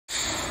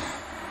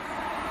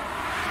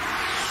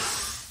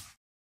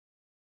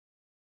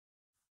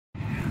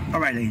All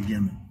right, ladies and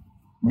gentlemen,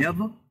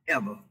 never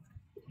ever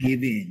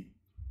give in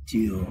to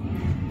your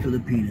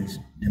Filipinas'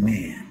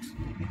 demands.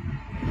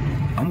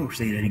 I'm going to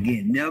say that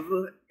again.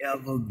 Never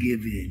ever give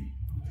in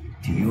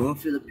to your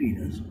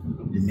Filipinas'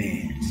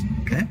 demands.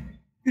 Okay?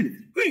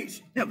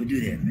 Please, never do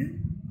that,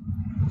 man.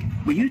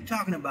 When you're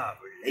talking about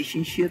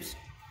relationships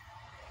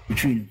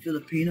between a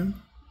Filipina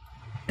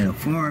and a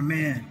foreign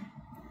man,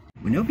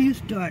 whenever you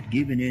start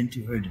giving in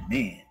to her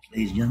demands,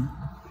 ladies and gentlemen,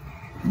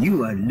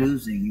 you are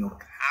losing your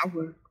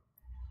power.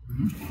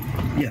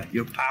 Yeah,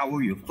 your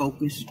power, your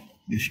focus,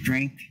 your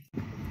strength,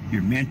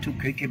 your mental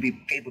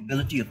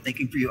capability of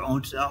thinking for your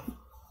own self.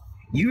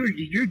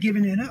 You're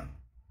giving it up.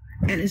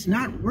 And it's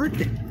not worth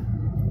it.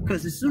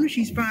 Because as soon as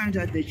she finds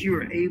out that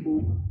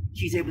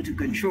she's able to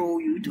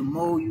control you, to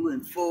mold you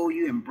and fold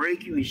you and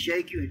break you and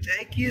shake you and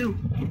take you,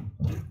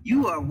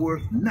 you are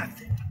worth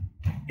nothing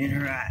in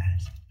her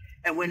eyes.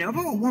 And whenever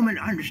a woman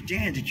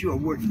understands that you are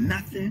worth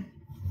nothing,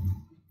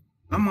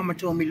 my mama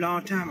told me a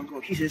long time ago,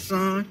 she said,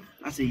 son,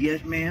 I said,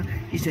 yes, ma'am.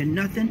 She said,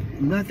 nothing,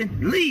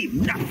 leave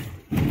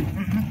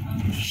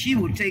nothing. She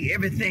will take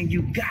everything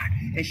you got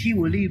and she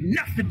will leave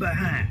nothing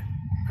behind.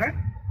 Okay?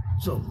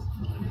 So,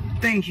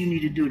 things you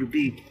need to do to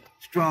be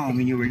strong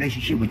in your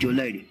relationship with your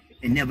lady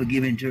and never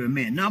give in to her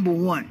man. Number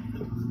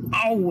one,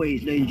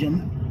 always, ladies and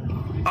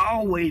gentlemen,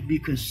 always be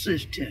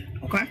consistent.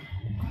 Okay?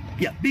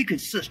 Yeah, be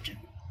consistent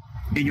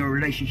in your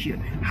relationship.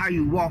 How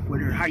you walk with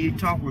her, how you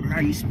talk with her,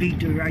 how you speak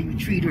to her, how you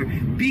treat her.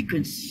 Be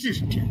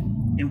consistent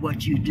in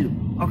what you do,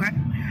 okay?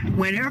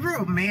 Whenever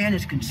a man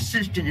is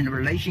consistent in a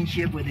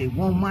relationship with a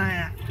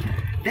woman,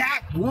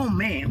 that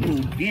woman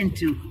will begin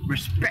to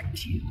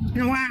respect you.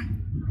 You know why?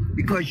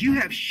 Because you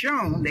have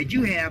shown that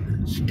you have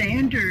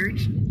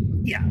standards,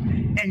 yeah,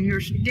 and your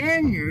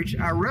standards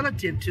are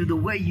relative to the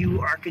way you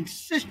are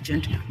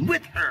consistent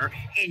with her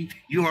in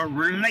your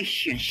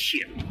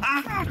relationship.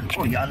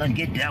 Oh, y'all didn't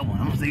get that one.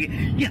 I'm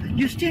saying, yeah,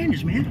 your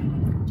standards,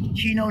 man.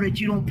 She know that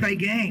you don't play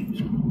games.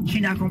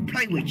 She not gonna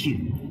play with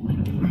you.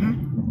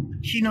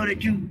 She know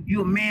that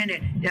you a man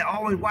that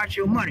always watch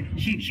your money.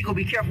 She gonna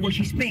be careful what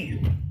she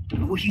spends,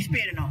 what she's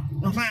spending on.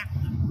 You know what I'm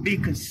saying? Be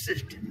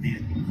consistent,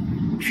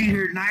 man. Treat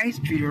her nice,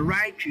 treat her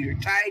right, treat her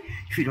tight,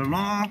 treat her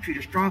long, treat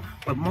her strong,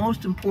 but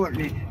most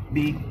importantly,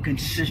 be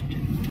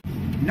consistent.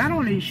 Not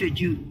only should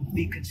you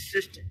be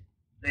consistent,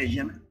 ladies and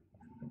gentlemen,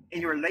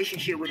 in your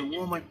relationship with a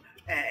woman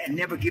and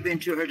never give in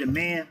to her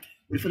demand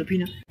with a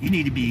Filipina, you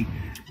need to be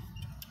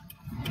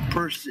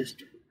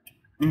persistent.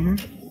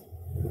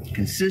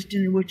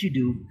 Consistent in what you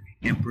do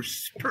and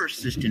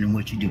persistent in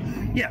what you do.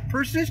 Yeah,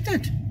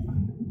 persistent.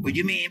 What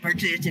you mean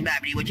persistent,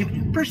 Bobby? What you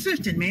mean?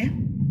 Persistent,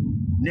 man.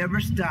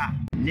 Never stop.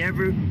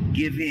 Never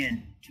give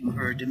in to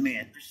her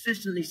demand.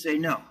 Persistently say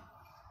no.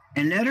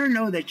 And let her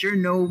know that your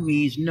no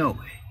means no.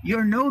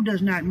 Your no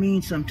does not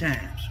mean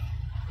sometimes.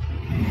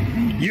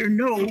 Your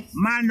no,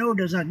 my no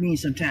does not mean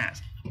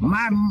sometimes.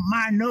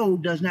 My no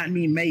does not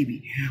mean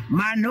maybe.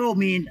 My no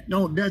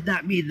does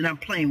not mean that I'm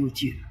playing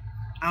with you.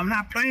 I'm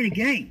not playing a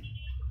game.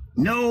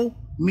 No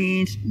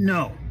means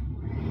no.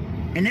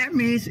 And that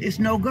means it's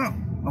no go.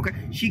 Okay?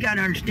 She got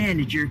to understand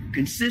that you're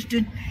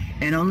consistent,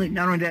 and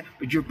not only that,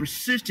 but you're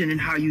persistent in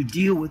how you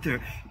deal with her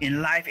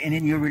in life and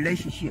in your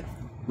relationship.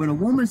 When a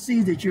woman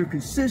sees that you're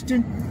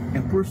consistent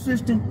and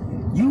persistent,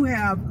 you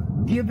have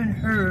given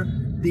her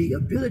the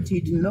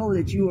ability to know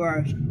that you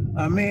are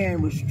a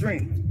man with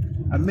strength,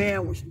 a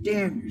man with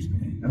standards,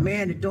 a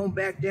man that don't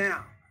back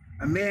down,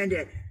 a man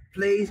that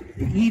plays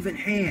the even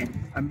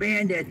hand, a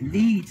man that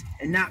leads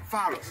and not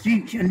follows.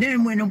 And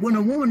then when a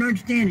woman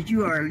understands that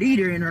you are a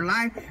leader in her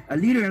life,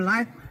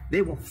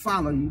 they will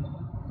follow you.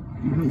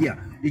 Yeah,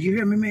 did you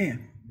hear me,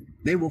 man?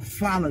 They will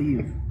follow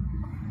you.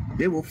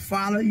 They will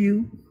follow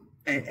you,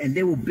 and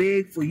they will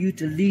beg for you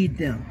to lead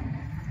them.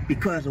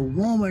 Because a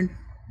woman,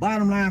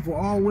 bottom line for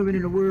all women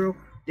in the world,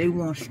 they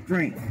want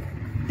strength.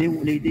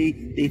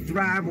 They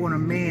thrive on a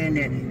man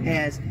that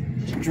has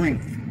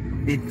strength.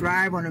 They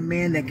thrive on a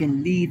man that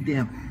can lead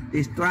them.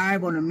 They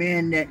thrive on a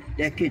man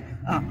that can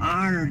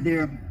honor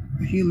their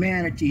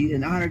humanity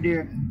and honor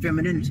their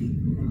femininity.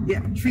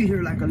 Yeah, treat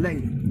her like a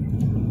lady.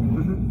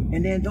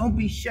 And then don't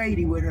be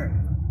shady with her.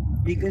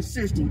 Be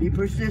consistent, be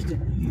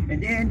persistent.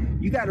 And then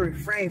you got to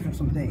refrain from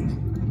some things.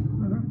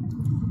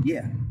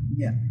 Yeah.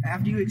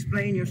 After you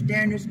explain your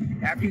standards,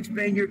 after you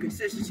explain your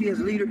consistency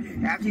as a leader,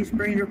 after you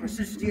explain your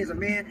consistency as a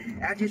man,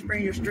 after you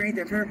explain your strength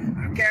of her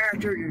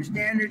character, your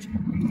standards,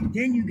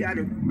 then you got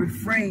to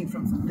refrain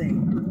from some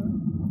things.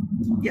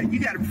 Yeah, you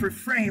got to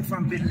refrain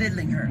from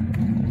belittling her.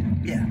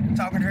 Yeah,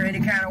 talking to her any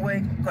kind of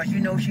way because you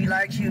know she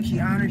likes you, she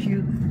honors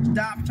you.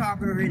 Stop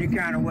talking to her any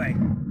kind of way.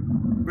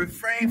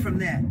 Refrain from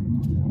that.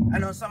 I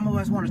know some of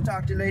us want to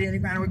talk to a lady any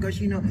kind of way because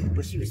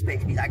but she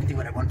respects me. I can do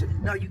what I want to.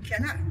 No, you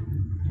cannot.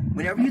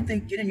 Whenever you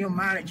get in your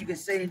mind that you can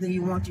say anything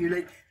you want to your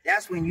lady,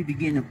 that's when you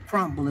begin to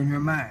crumble in her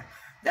mind.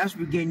 That's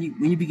when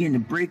you begin to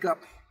break up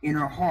in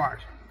her heart,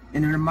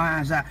 in her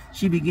mind's eye.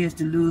 She begins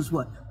to lose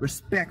what?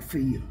 Respect for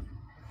you.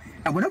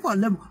 And whenever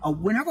a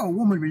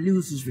woman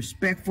loses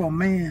respect for a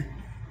man,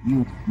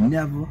 you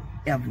never,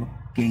 ever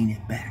gain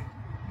it back.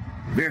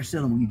 Very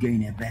seldom will you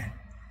gain that back.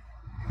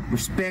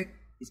 Respect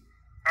is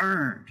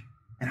earned.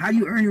 And how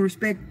you earn your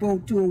respect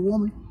to a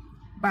woman?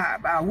 By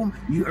a woman.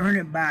 You earn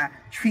it by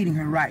treating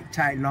her right,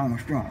 tight, long, and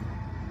strong.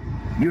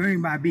 You earn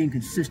it by being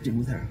consistent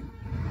with her.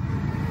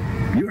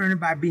 You earn it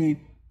by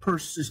being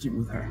persistent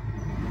with her.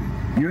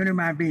 You earn it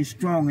by being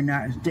strong and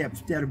not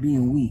instead of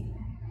being weak.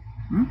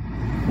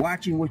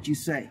 Watching what you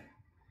say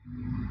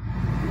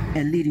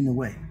and leading the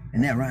way.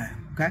 And that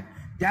rhyme, okay?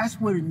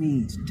 That's what it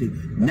means to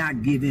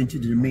not give in to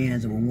the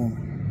demands of a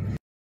woman.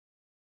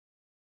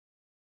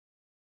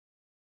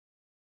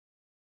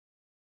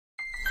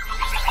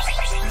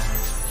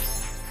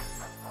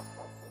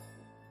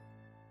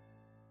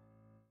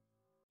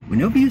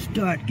 Whenever you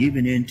start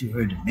giving in to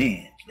her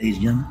demands, ladies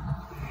and gentlemen,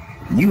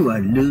 you are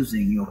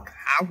losing your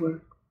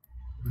power.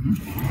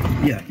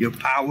 Yeah, your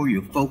power,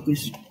 your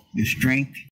focus, your strength.